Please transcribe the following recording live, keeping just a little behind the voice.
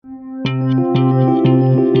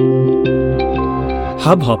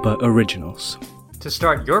Hubhopper Originals. To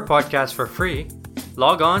start your podcast for free,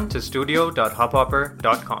 log on to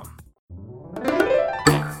studio.hubhopper.com.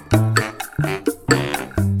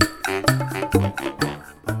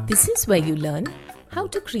 This is where you learn how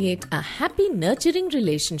to create a happy, nurturing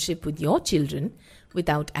relationship with your children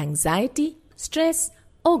without anxiety, stress,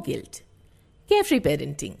 or guilt. Carefree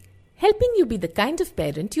Parenting, helping you be the kind of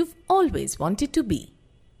parent you've always wanted to be.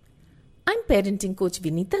 I'm parenting coach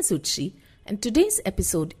Vinita Zutshi, and today's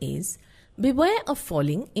episode is Beware of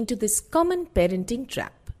Falling into This Common Parenting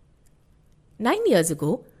Trap. 9 years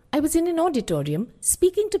ago, I was in an auditorium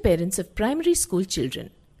speaking to parents of primary school children.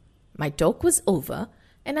 My talk was over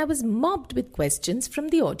and I was mobbed with questions from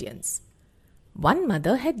the audience. One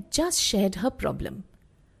mother had just shared her problem.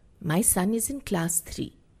 My son is in class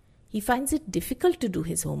 3. He finds it difficult to do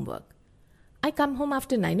his homework. I come home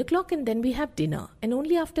after 9 o'clock and then we have dinner, and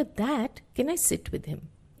only after that can I sit with him.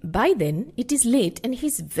 By then, it is late and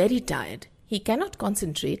he's very tired. He cannot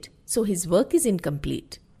concentrate, so his work is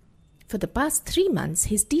incomplete. For the past 3 months,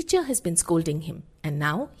 his teacher has been scolding him, and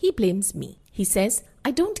now he blames me. He says, I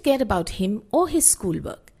don't care about him or his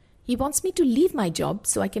schoolwork. He wants me to leave my job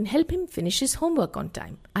so I can help him finish his homework on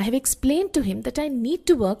time. I have explained to him that I need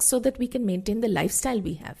to work so that we can maintain the lifestyle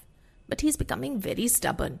we have. But he's becoming very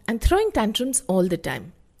stubborn and throwing tantrums all the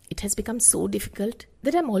time. It has become so difficult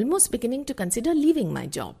that I'm almost beginning to consider leaving my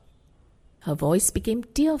job. Her voice became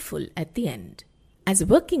tearful at the end. As a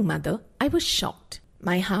working mother, I was shocked.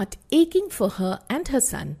 My heart aching for her and her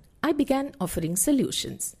son, I began offering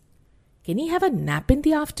solutions. Can he have a nap in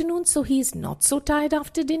the afternoon so he is not so tired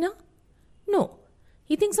after dinner? No,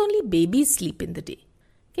 he thinks only babies sleep in the day.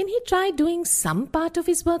 Can he try doing some part of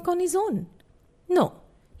his work on his own? No,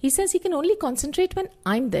 he says he can only concentrate when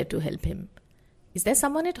I'm there to help him. Is there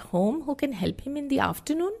someone at home who can help him in the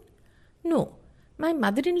afternoon? No, my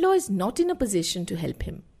mother-in-law is not in a position to help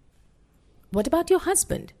him. What about your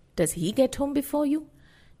husband? Does he get home before you?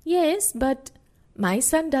 Yes, but my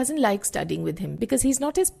son doesn't like studying with him because he's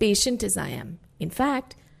not as patient as I am. In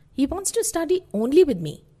fact, he wants to study only with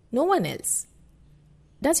me, no one else.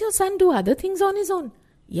 Does your son do other things on his own?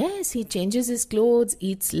 Yes, he changes his clothes,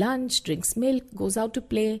 eats lunch, drinks milk, goes out to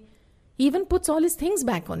play. He even puts all his things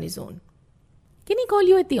back on his own. Can he call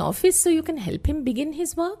you at the office so you can help him begin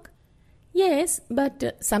his work? Yes,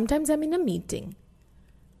 but sometimes I'm in a meeting.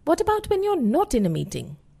 What about when you're not in a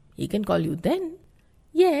meeting? He can call you then.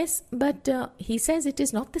 Yes, but he says it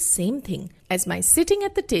is not the same thing as my sitting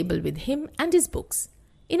at the table with him and his books.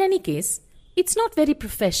 In any case, it's not very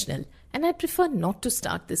professional and I prefer not to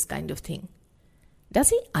start this kind of thing. Does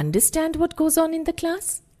he understand what goes on in the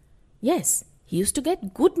class? Yes, he used to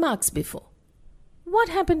get good marks before. What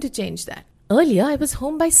happened to change that? Earlier, I was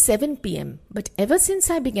home by 7 p.m. But ever since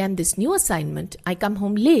I began this new assignment, I come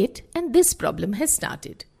home late and this problem has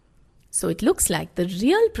started. So it looks like the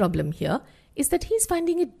real problem here is that he's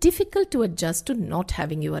finding it difficult to adjust to not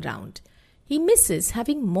having you around. He misses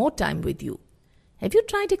having more time with you. Have you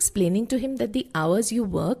tried explaining to him that the hours you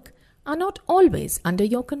work are not always under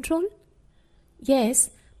your control? Yes,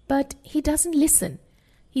 but he doesn't listen.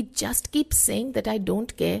 He just keeps saying that I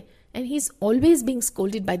don't care, and he's always being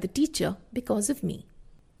scolded by the teacher because of me.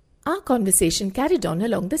 Our conversation carried on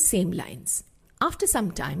along the same lines. After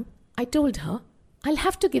some time, I told her, I'll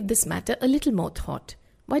have to give this matter a little more thought.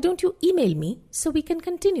 Why don't you email me so we can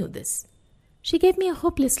continue this? She gave me a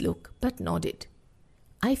hopeless look but nodded.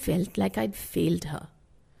 I felt like I'd failed her.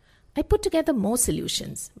 I put together more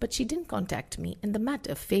solutions, but she didn't contact me and the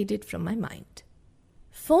matter faded from my mind.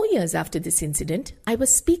 4 years after this incident, I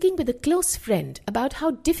was speaking with a close friend about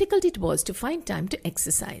how difficult it was to find time to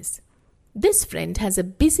exercise. This friend has a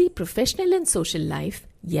busy professional and social life,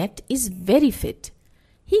 yet is very fit.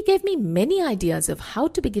 He gave me many ideas of how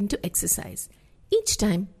to begin to exercise. Each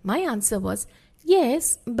time, my answer was,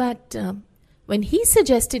 yes, but when he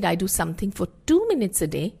suggested I do something for 2 minutes a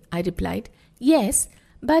day, I replied, yes,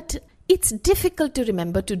 but it's difficult to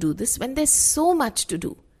remember to do this when there's so much to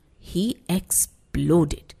do. He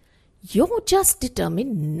exploded. You're just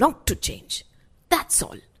determined not to change. That's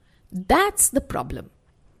all. That's the problem.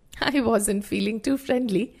 I wasn't feeling too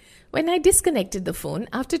friendly when I disconnected the phone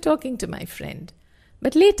after talking to my friend.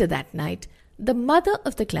 But later that night, the mother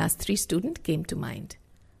of the class 3 student came to mind.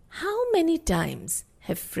 How many times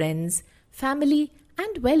have friends, family,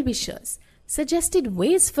 and well-wishers suggested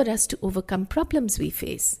ways for us to overcome problems we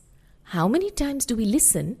face? How many times do we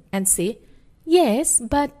listen and say, yes,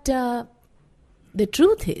 but the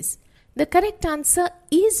truth is, the correct answer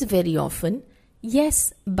is very often,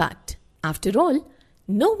 yes, but. After all,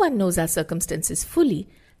 no one knows our circumstances fully,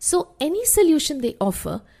 so any solution they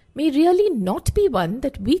offer may really not be one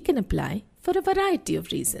that we can apply for a variety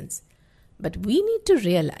of reasons. But we need to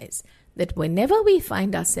realize that whenever we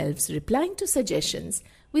find ourselves replying to suggestions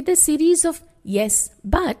with a series of yes,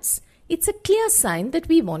 buts, it's a clear sign that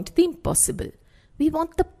we want the impossible. We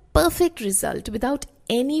want the perfect result without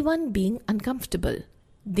anyone being uncomfortable.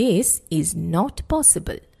 This is not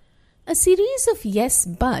possible. A series of yes,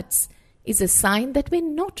 buts is a sign that we're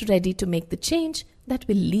not ready to make the change that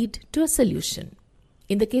will lead to a solution.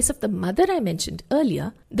 In the case of the mother I mentioned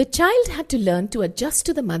earlier, the child had to learn to adjust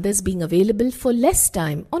to the mother's being available for less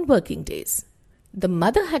time on working days. The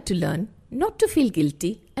mother had to learn not to feel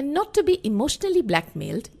guilty and not to be emotionally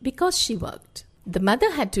blackmailed because she worked. The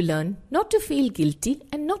mother had to learn not to feel guilty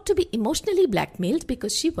and not to be emotionally blackmailed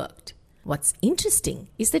because she worked. What's interesting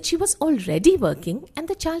is that she was already working and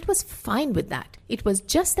the child was fine with that. It was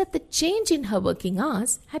just that the change in her working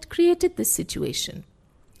hours had created this situation.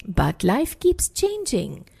 But life keeps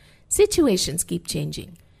changing. Situations keep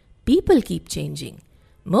changing. People keep changing.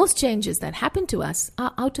 Most changes that happen to us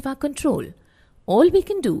are out of our control. All we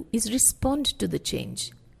can do is respond to the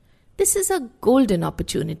change. This is a golden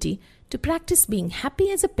opportunity to practice being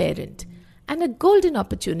happy as a parent and a golden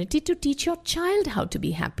opportunity to teach your child how to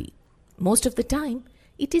be happy. Most of the time,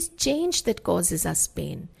 it is change that causes us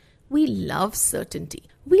pain. We love certainty.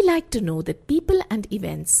 We like to know that people and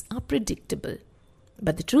events are predictable.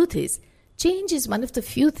 But the truth is, change is one of the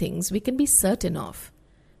few things we can be certain of.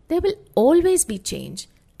 There will always be change,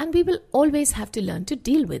 and we will always have to learn to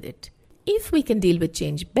deal with it. If we can deal with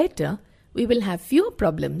change better, we will have fewer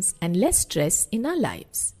problems and less stress in our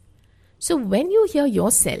lives. So when you hear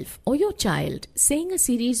yourself or your child saying a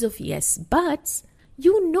series of yes buts,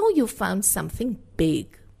 you know you found something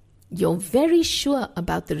big. You're very sure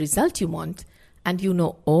about the result you want, and you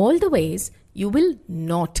know all the ways you will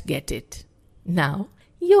not get it. Now,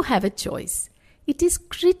 you have a choice. It is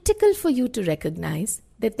critical for you to recognize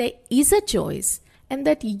that there is a choice and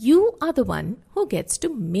that you are the one who gets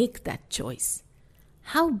to make that choice.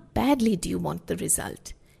 How badly do you want the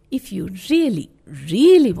result? If you really,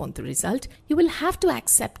 really want the result, you will have to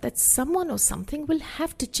accept that someone or something will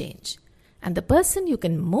have to change. And the person you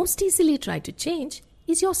can most easily try to change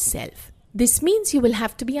is yourself. This means you will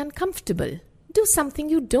have to be uncomfortable, do something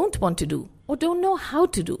you don't want to do or don't know how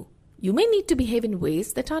to do. You may need to behave in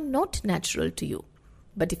ways that are not natural to you.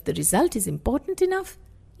 But if the result is important enough,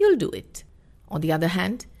 you'll do it. On the other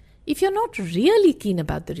hand, if you're not really keen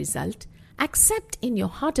about the result, accept in your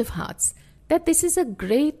heart of hearts that this is a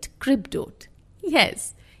great cribdote.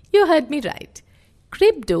 Yes, you heard me right.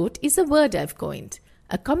 Cribdote is a word I've coined,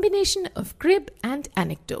 a combination of crib and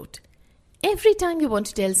anecdote. Every time you want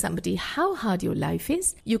to tell somebody how hard your life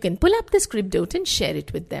is, you can pull up this cribdote and share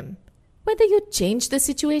it with them. Whether you change the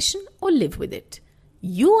situation or live with it,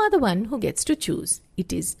 you are the one who gets to choose.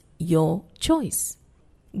 It is your choice.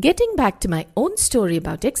 Getting back to my own story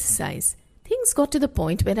about exercise, things got to the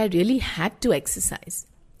point where I really had to exercise.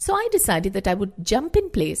 So I decided that I would jump in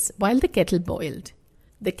place while the kettle boiled.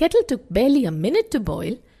 The kettle took barely a minute to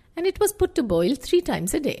boil, and it was put to boil 3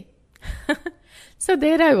 times a day. So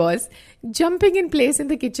there I was, jumping in place in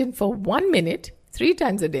the kitchen for 1 minute, 3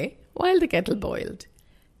 times a day, while the kettle boiled.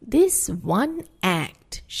 This one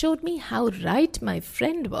act showed me how right my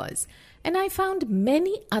friend was, and I found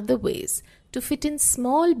many other ways to fit in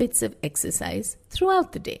small bits of exercise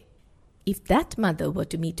throughout the day. If that mother were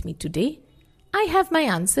to meet me today, I have my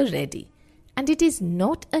answer ready, and it is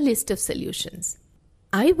not a list of solutions.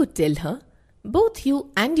 I would tell her, both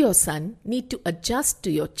you and your son need to adjust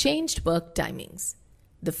to your changed work timings.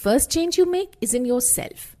 The first change you make is in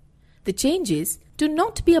yourself. The change is to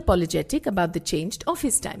not be apologetic about the changed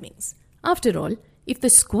office timings. After all, if the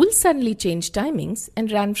school suddenly changed timings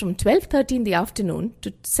and ran from 12:30 in the afternoon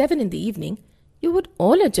to 7 in the evening, you would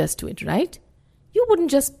all adjust to it, right? You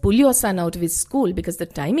wouldn't just pull your son out of his school because the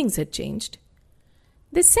timings had changed.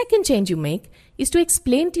 The second change you make is to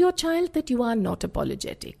explain to your child that you are not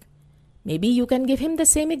apologetic. Maybe you can give him the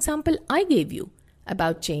same example I gave you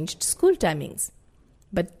about changed school timings.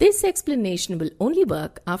 But this explanation will only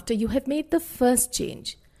work after you have made the first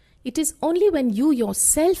change. It is only when you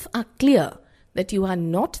yourself are clear that you are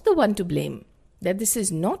not the one to blame, that this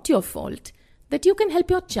is not your fault, that you can help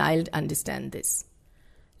your child understand this.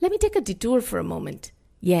 Let me take a detour for a moment.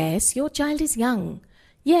 Yes, your child is young.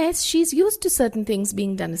 Yes, she's used to certain things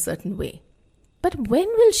being done a certain way. But when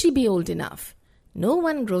will she be old enough? No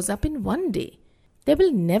one grows up in one day. There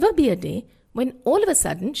will never be a day when all of a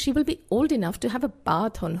sudden she will be old enough to have a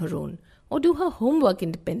bath on her own, or do her homework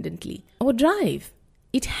independently, or drive.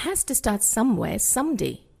 It has to start somewhere,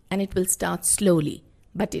 someday, and it will start slowly.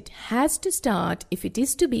 But it has to start if it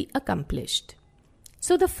is to be accomplished.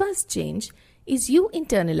 So the first change is you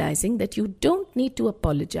internalizing that you don't need to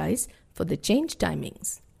apologize for the change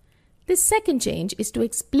timings. The second change is to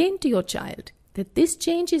explain to your child that this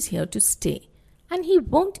change is here to stay and he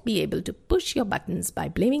won't be able to push your buttons by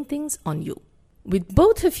blaming things on you. With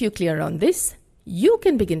both of you clear on this, you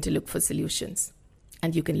can begin to look for solutions.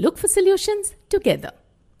 And you can look for solutions together.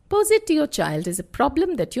 Pose it to your child as a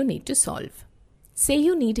problem that you need to solve. Say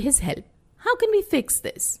you need his help. How can we fix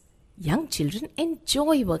this? Young children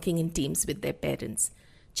enjoy working in teams with their parents.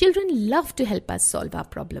 Children love to help us solve our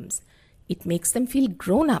problems. It makes them feel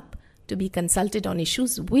grown up to be consulted on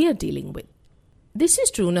issues we're dealing with. This is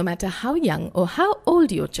true no matter how young or how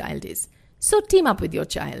old your child is. So team up with your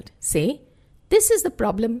child. Say, this is the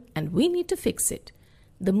problem and we need to fix it.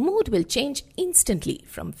 The mood will change instantly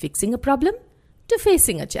from fixing a problem to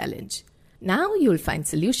facing a challenge. Now you'll find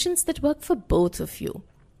solutions that work for both of you.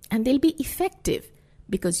 And they'll be effective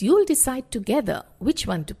because you'll decide together which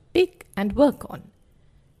one to pick and work on.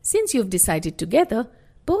 Since you've decided together,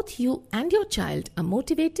 both you and your child are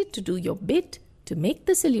motivated to do your bit to make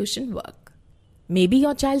the solution work. Maybe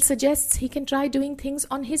your child suggests he can try doing things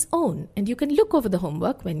on his own and you can look over the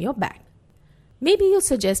homework when you're back. Maybe you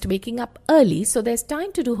suggest waking up early so there's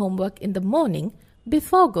time to do homework in the morning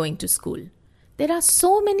before going to school. There are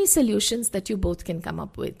so many solutions that you both can come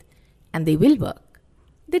up with, and they will work.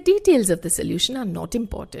 The details of the solution are not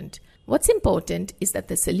important. What's important is that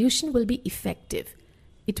the solution will be effective.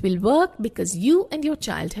 It will work because you and your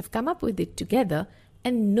child have come up with it together,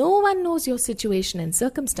 and no one knows your situation and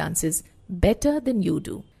circumstances better than you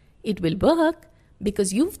do. It will work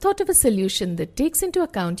because you've thought of a solution that takes into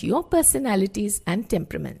account your personalities and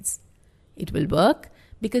temperaments. It will work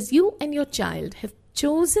because you and your child have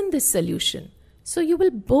chosen this solution, so you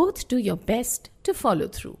will both do your best to follow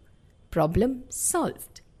through. Problem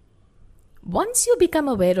solved. Once you become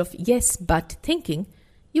aware of yes but thinking,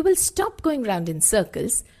 you will stop going round in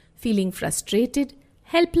circles, feeling frustrated,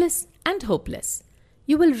 helpless and hopeless.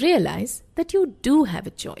 You will realize that you do have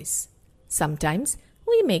a choice. Sometimes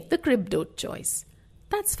we make the crib-dote choice.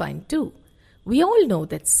 That's fine too. We all know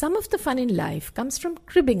that some of the fun in life comes from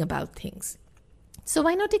cribbing about things. So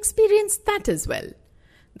why not experience that as well?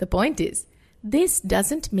 The point is, this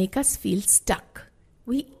doesn't make us feel stuck.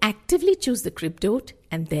 We actively choose the crib-dote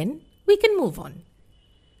and then we can move on.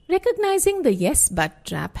 Recognizing the yes but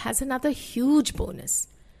trap has another huge bonus.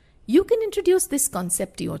 You can introduce this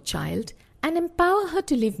concept to your child and empower her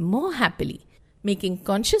to live more happily, making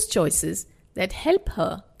conscious choices that help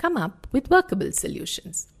her come up with workable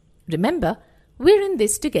solutions. Remember, we're in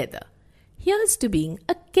this together. Here's to being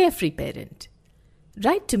a carefree parent.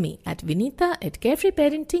 Write to me at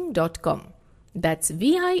vinita@carefreeparenting.com. That's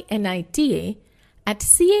VINITA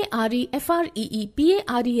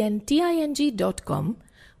 @CAREFREEPARENTING.com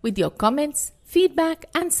with your comments, feedback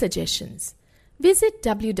and suggestions. Visit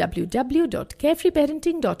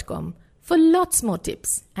www.carefreeparenting.com for lots more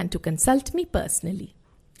tips and to consult me personally.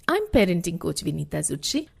 I'm parenting coach Vinita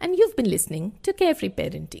Zucci and you've been listening to Carefree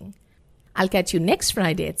Parenting. I'll catch you next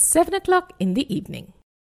Friday at 7 o'clock in the evening.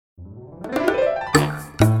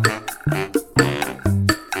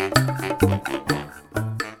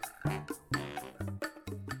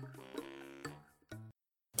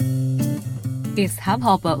 इस hub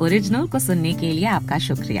hopper original को सुनने के लिए आपका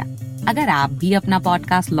शुक्रिया। अगर आप भी अपना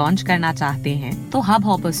पॉडकास्ट लॉन्च करना चाहते हैं, तो हब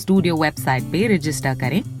हॉपर स्टूडियो वेबसाइट पे रजिस्टर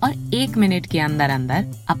करें और 1 मिनट के अंदर अंदर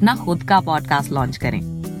अपना खुद का पॉडकास्ट लॉन्च करें।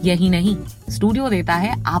 यही नहीं, स्टूडियो देता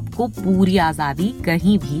है आपको पूरी आजादी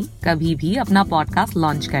कहीं भी कभी भी अपना पॉडकास्ट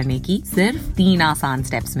लॉन्च करने की, सिर्फ 3 आसान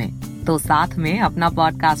स्टेप्स में। तो साथ में अपना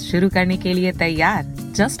पॉडकास्ट शुरू करने के लिए तैयार?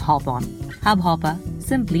 Just hop on hub hopper,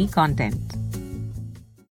 simply content.